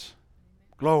thoughts.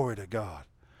 Glory to God.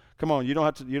 Come on, you don't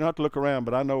have to look around,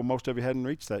 but I know most of you hadn't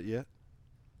reached that yet.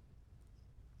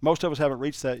 Most of us haven't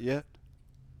reached that yet.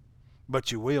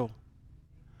 But you will.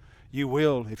 You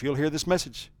will. If you'll hear this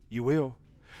message, you will.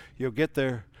 You'll get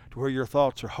there to where your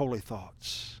thoughts are holy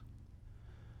thoughts.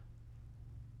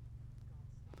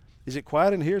 Is it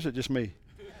quiet in here or is it just me?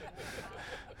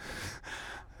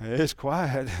 It's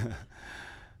quiet.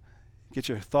 Get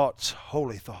your thoughts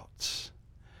holy thoughts.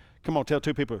 Come on, tell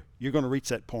two people, you're going to reach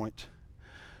that point.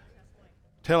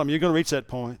 Tell them you're going to reach that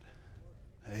point.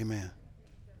 Amen.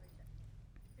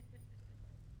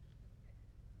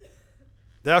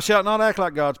 Thou shalt not act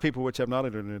like God's people which have not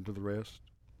entered into the rest.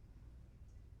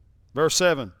 Verse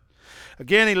 7.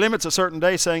 Again, he limits a certain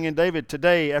day, saying in David,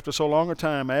 today, after so long a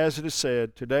time, as it is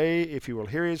said, today, if you will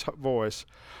hear his voice,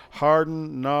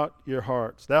 harden not your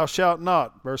hearts. Thou shalt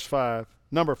not, verse 5,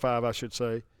 number 5, I should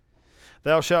say,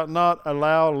 thou shalt not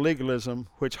allow legalism,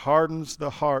 which hardens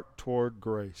the heart toward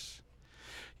grace.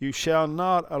 You shall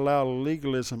not allow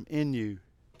legalism in you,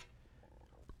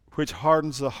 which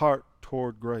hardens the heart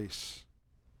toward grace.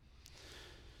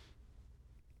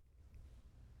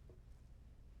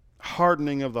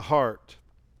 Hardening of the heart.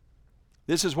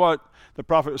 This is what the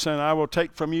prophet was saying. I will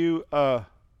take from you a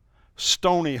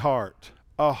stony heart,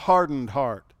 a hardened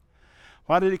heart.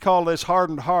 Why did he call this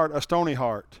hardened heart a stony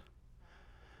heart?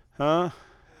 Because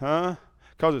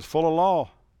it's full of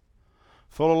law.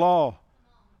 Full of law.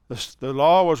 The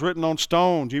law was written on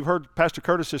stones. You've heard Pastor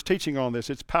Curtis's teaching on this.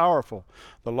 It's powerful.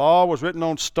 The law was written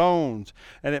on stones,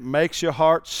 and it makes your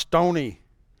heart stony.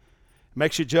 It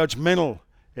makes you judgmental.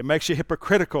 It makes you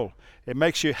hypocritical. It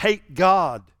makes you hate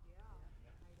God.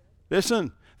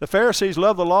 Listen, the Pharisees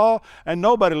loved the law, and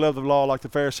nobody loved the law like the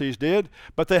Pharisees did,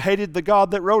 but they hated the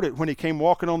God that wrote it. When he came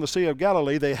walking on the Sea of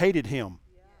Galilee, they hated him.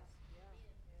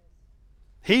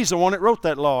 He's the one that wrote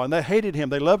that law, and they hated him.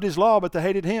 They loved his law, but they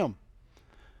hated him.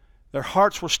 Their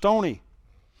hearts were stony.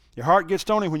 Your heart gets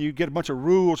stony when you get a bunch of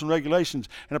rules and regulations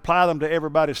and apply them to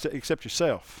everybody except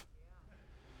yourself.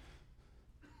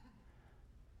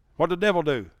 What did the devil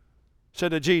do?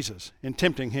 Said to Jesus in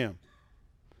tempting him,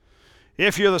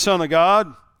 if you're the Son of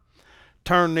God,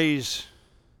 turn these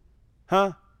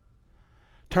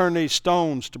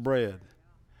stones to bread.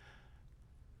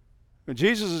 And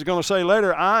Jesus is going to say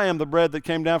later, I am the bread that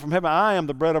came down from heaven. I am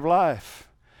the bread of life.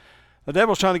 The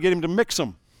devil's trying to get him to mix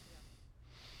them.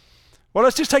 Well,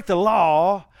 let's just take the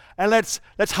law and let's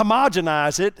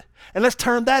homogenize it and let's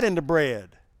turn that into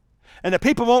bread. And the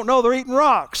people won't know they're eating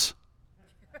rocks.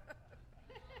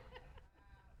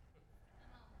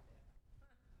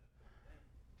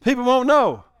 People won't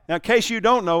know. Now, in case you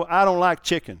don't know, I don't like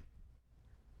chicken.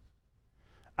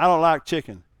 I don't like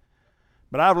chicken.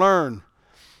 But I've learned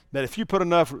that if you put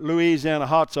enough Louisiana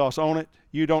hot sauce on it,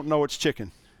 you don't know it's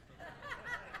chicken.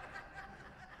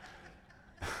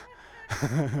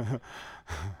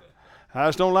 I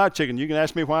just don't like chicken. You can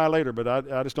ask me why later, but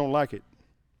I just don't like it.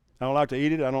 I don't like to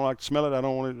eat it. I don't like to smell it. I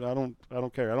don't want it. I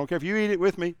don't care. I don't care if you eat it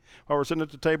with me while we're sitting at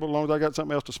the table, as long as I got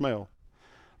something else to smell,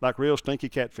 like real stinky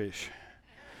catfish.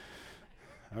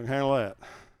 I can handle that.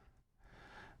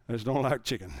 I just don't like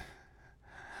chicken.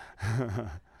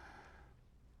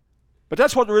 But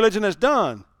that's what the religion has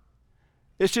done.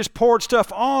 It's just poured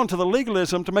stuff on to the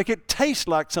legalism to make it taste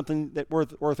like something that's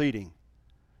worth eating.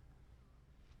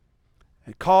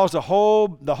 It caused the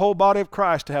whole body of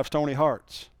Christ to have stony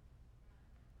hearts.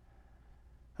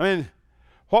 I mean,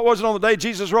 what was it on the day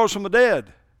Jesus rose from the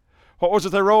dead? What was it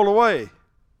they rolled away?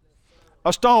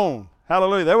 A stone.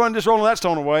 Hallelujah. They weren't just rolling that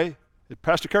stone away.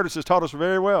 Pastor Curtis has taught us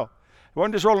very well. They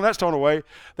weren't just rolling that stone away.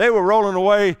 They were rolling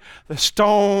away the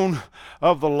stone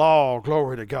of the law.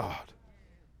 Glory to God.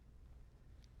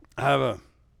 There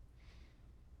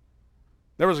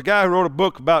was a guy who wrote a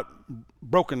book about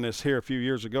brokenness here a few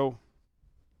years ago.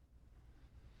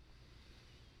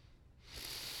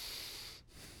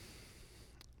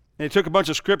 And he took a bunch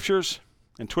of scriptures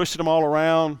and twisted them all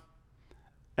around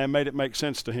and made it make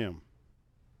sense to him.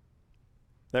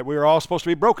 That we are all supposed to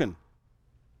be broken.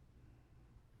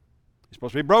 You're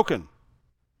supposed to be broken.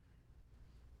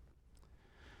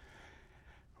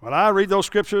 When I read those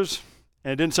scriptures,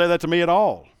 and it didn't say that to me at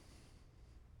all.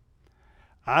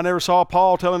 I never saw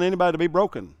Paul telling anybody to be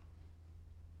broken.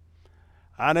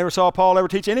 I never saw Paul ever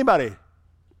teach anybody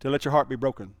to let your heart be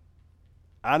broken.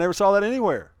 I never saw that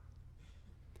anywhere.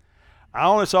 I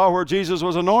only saw where Jesus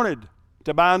was anointed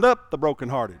to bind up the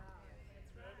brokenhearted.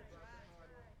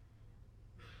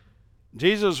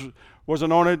 Jesus was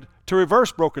anointed to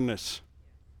reverse brokenness.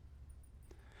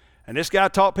 And this guy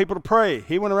taught people to pray.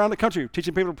 He went around the country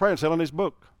teaching people to pray and selling his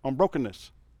book on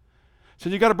brokenness. He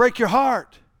said, you got to break your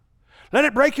heart. Let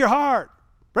it break your heart.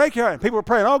 Break your heart. And people were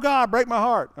praying, oh God, break my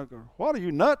heart. I go, what, are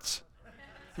you nuts?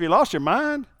 Have you lost your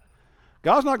mind?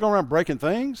 God's not going around breaking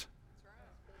things.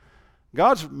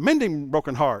 God's mending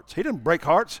broken hearts. He didn't break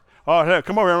hearts. Oh, hey,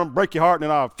 come over here, I'm going to break your heart and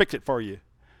then I'll fix it for you.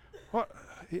 What?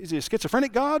 Is he a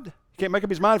schizophrenic God? He can't make up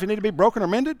his mind if you need to be broken or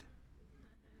mended?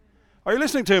 Are you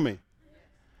listening to me?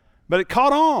 But it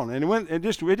caught on, and it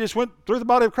just went through the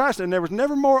body of Christ, and there was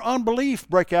never more unbelief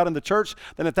break out in the church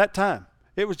than at that time.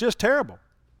 It was just terrible.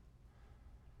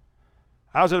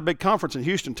 I was at a big conference in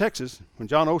Houston, Texas, when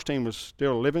John Osteen was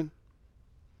still living,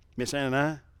 Miss Ann and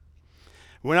I.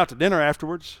 We went out to dinner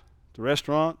afterwards, the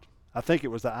restaurant. I think it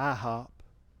was the IHOP.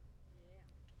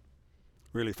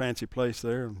 Really fancy place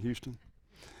there in Houston.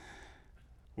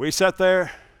 We sat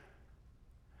there,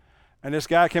 and this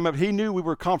guy came up. He knew we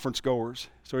were conference goers,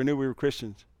 so he knew we were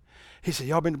Christians. He said,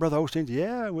 y'all been to Brother Osteen's?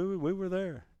 Yeah, we were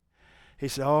there. He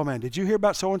said, oh, man, did you hear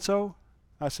about so-and-so?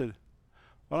 I said,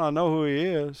 well, I know who he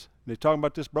is. And he's talking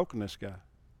about this brokenness guy.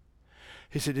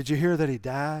 He said, did you hear that he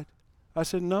died? I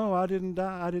said, no, I didn't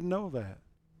die. I didn't know that.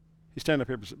 He's standing up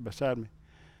here beside me.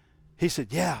 He said,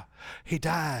 yeah, he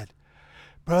died.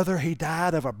 Brother, he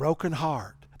died of a broken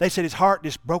heart. They said his heart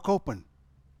just broke open.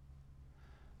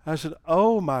 I said,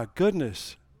 oh, my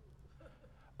goodness.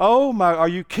 Oh, my, are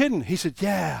you kidding? He said,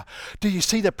 yeah. Do you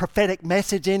see the prophetic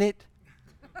message in it?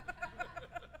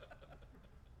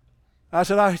 I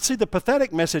said, I see the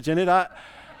pathetic message in it.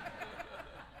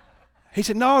 He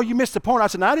said, no, you missed the point. I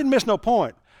said, no, I didn't miss no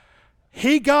point.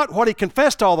 He got what he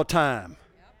confessed all the time.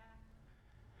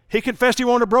 He confessed he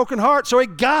wanted a broken heart, so he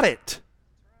got it.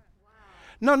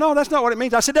 No, that's not what it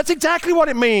means. I said, that's exactly what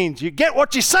it means. You get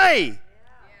what you say.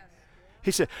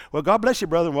 He said, well, God bless you,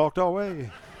 brother, and walked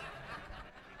away.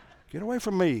 Get away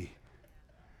from me.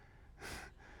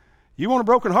 You want a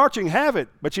broken heart, you can have it,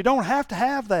 but you don't have to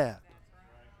have that.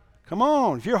 Come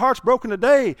on. If your heart's broken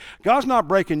today, God's not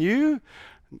breaking you.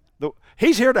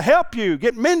 He's here to help you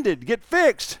get mended, get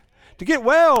fixed, to get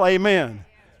well. Amen.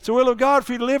 It's the will of God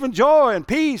for you to live in joy and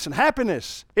peace and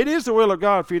happiness. It is the will of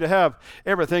God for you to have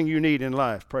everything you need in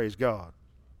life. Praise God.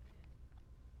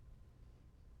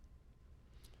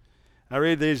 I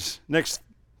read these next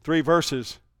three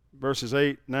verses, verses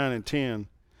 8, 9, and 10,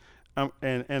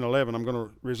 and 11. I'm going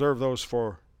to reserve those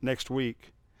for next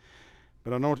week.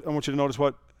 But I want you to notice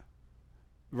what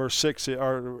verse 6,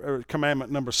 or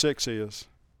commandment number 6 is.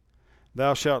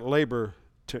 Thou shalt labor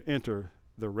to enter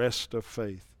the rest of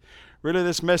faith. Really,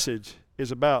 this message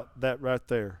is about that right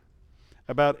there,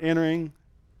 about entering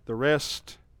the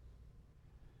rest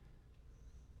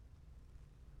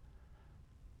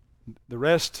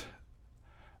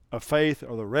of faith,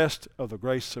 or the rest of the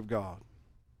grace of God.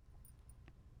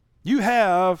 You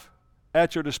have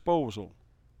at your disposal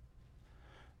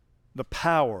the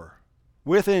power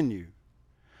within you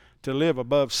to live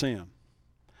above sin,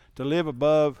 to live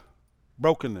above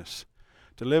brokenness,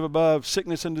 to live above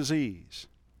sickness and disease,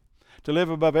 to live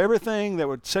above everything that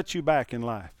would set you back in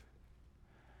life.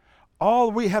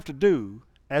 All we have to do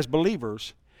as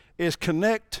believers is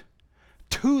connect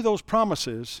to those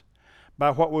promises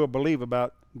by what we'll believe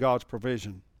about God's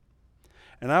provision.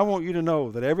 And I want you to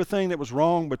know that everything that was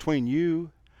wrong between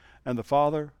you and the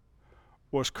Father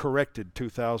was corrected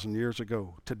 2,000 years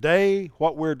ago. Today,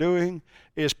 what we're doing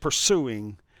is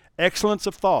pursuing excellence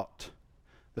of thought,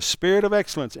 the spirit of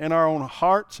excellence in our own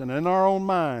hearts and in our own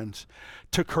minds,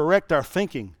 to correct our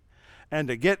thinking and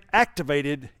to get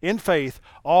activated in faith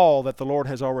all that the Lord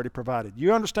has already provided.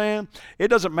 You understand? It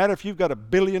doesn't matter if you've got $1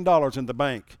 billion in the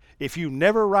bank. If you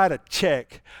never write a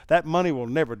check, that money will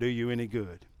never do you any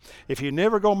good. If you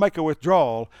never go make a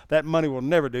withdrawal, that money will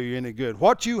never do you any good.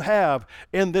 What you have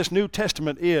in this New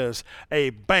Testament is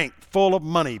a bank full of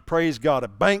money, praise God, a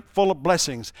bank full of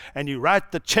blessings, and you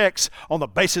write the checks on the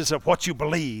basis of what you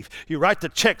believe. You write the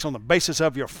checks on the basis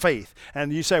of your faith.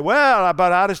 And you say, well,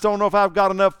 but I just don't know if I've got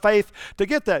enough faith to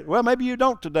get that. Well, maybe you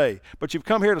don't today, but you've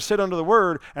come here to sit under the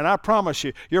Word, and I promise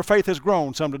you, your faith has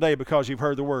grown some today because you've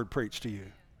heard the Word preached to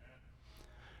you.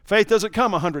 Faith doesn't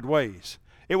come 100 ways.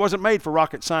 It wasn't made for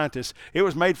rocket scientists. It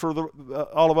was made for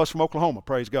all of us from Oklahoma,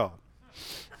 praise God.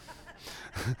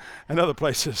 And other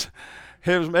places.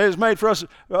 It was made for us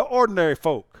ordinary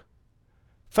folk.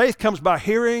 Faith comes by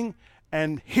hearing,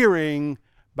 and hearing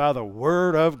by the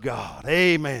Word of God.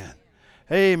 Amen.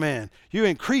 Amen. You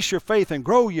increase your faith and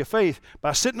grow your faith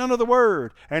by sitting under the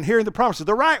Word and hearing the promises.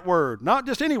 The right Word, not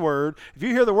just any word. If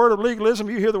you hear the word of legalism,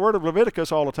 you hear the word of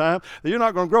Leviticus all the time, then you're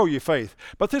not going to grow your faith.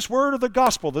 But this word of the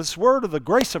gospel, this word of the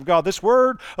grace of God, this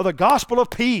word of the gospel of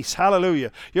peace,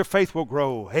 hallelujah, your faith will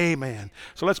grow. Amen.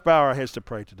 So let's bow our heads to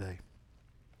pray today.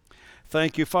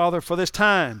 Thank you, Father, for this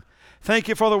time. Thank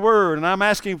you for the Word, and I'm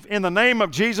asking in the name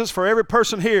of Jesus for every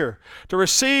person here to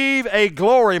receive a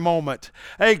glory moment,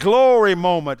 a glory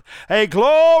moment, a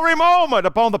glory moment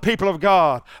upon the people of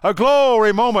God, a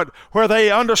glory moment where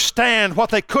they understand what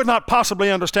they could not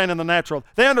possibly understand in the natural.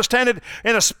 They understand it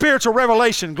in a spiritual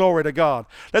revelation, glory to God.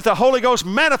 Let the Holy Ghost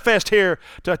manifest here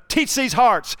to teach these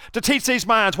hearts, to teach these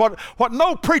minds what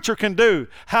no preacher can do.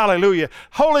 Hallelujah.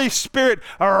 Holy Spirit,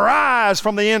 arise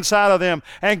from the inside of them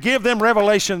and give them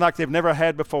revelation like they've never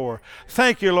had before.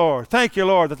 Thank you, Lord. Thank you,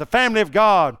 Lord, that the family of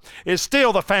God is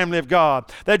still the family of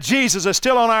God, that Jesus is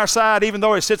still on our side even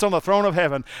though he sits on the throne of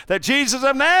heaven, that Jesus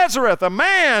of Nazareth, a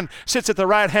man, sits at the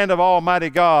right hand of Almighty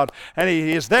God, and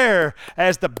he is there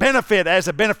as the benefit, as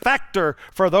a benefactor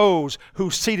for those who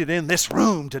are seated in this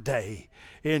room today.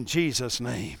 In Jesus'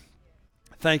 name.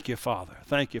 Thank you, Father.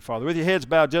 Thank you, Father. With your heads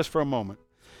bowed just for a moment.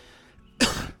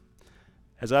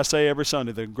 As I say every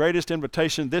Sunday, the greatest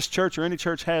invitation this church or any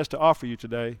church has to offer you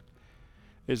today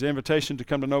is the invitation to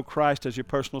come to know Christ as your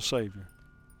personal Savior.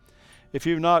 If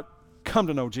you've not come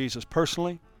to know Jesus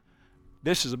personally,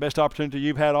 this is the best opportunity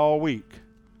you've had all week,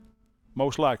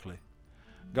 most likely.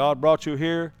 God brought you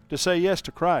here to say yes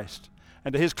to Christ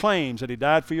and to his claims that he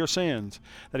died for your sins,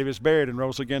 that he was buried and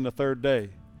rose again the third day.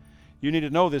 You need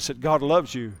to know this, that God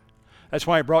loves you. That's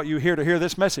why he brought you here to hear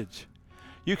this message.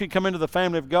 You can come into the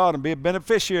family of God and be a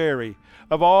beneficiary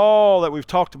of all that we've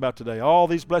talked about today. All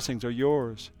these blessings are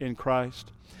yours in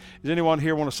Christ. Does anyone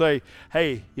here want to say,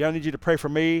 hey, yeah, I need you to pray for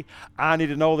me. I need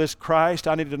to know this Christ.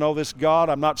 I need to know this God.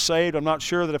 I'm not saved. I'm not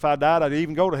sure that if I died, I'd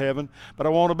even go to heaven, but I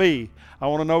want to be. I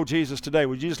want to know Jesus today.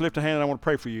 Would you just lift a hand and I want to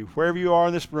pray for you? Wherever you are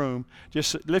in this room,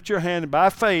 just lift your hand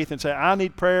by faith and say, I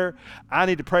need prayer. I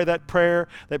need to pray that prayer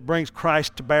that brings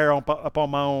Christ to bear upon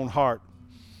my own heart,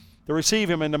 to receive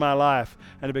him into my life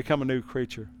and to become a new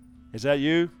creature. Is that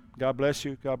you? God bless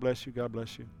you. God bless you. God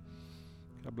bless you.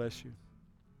 God bless you.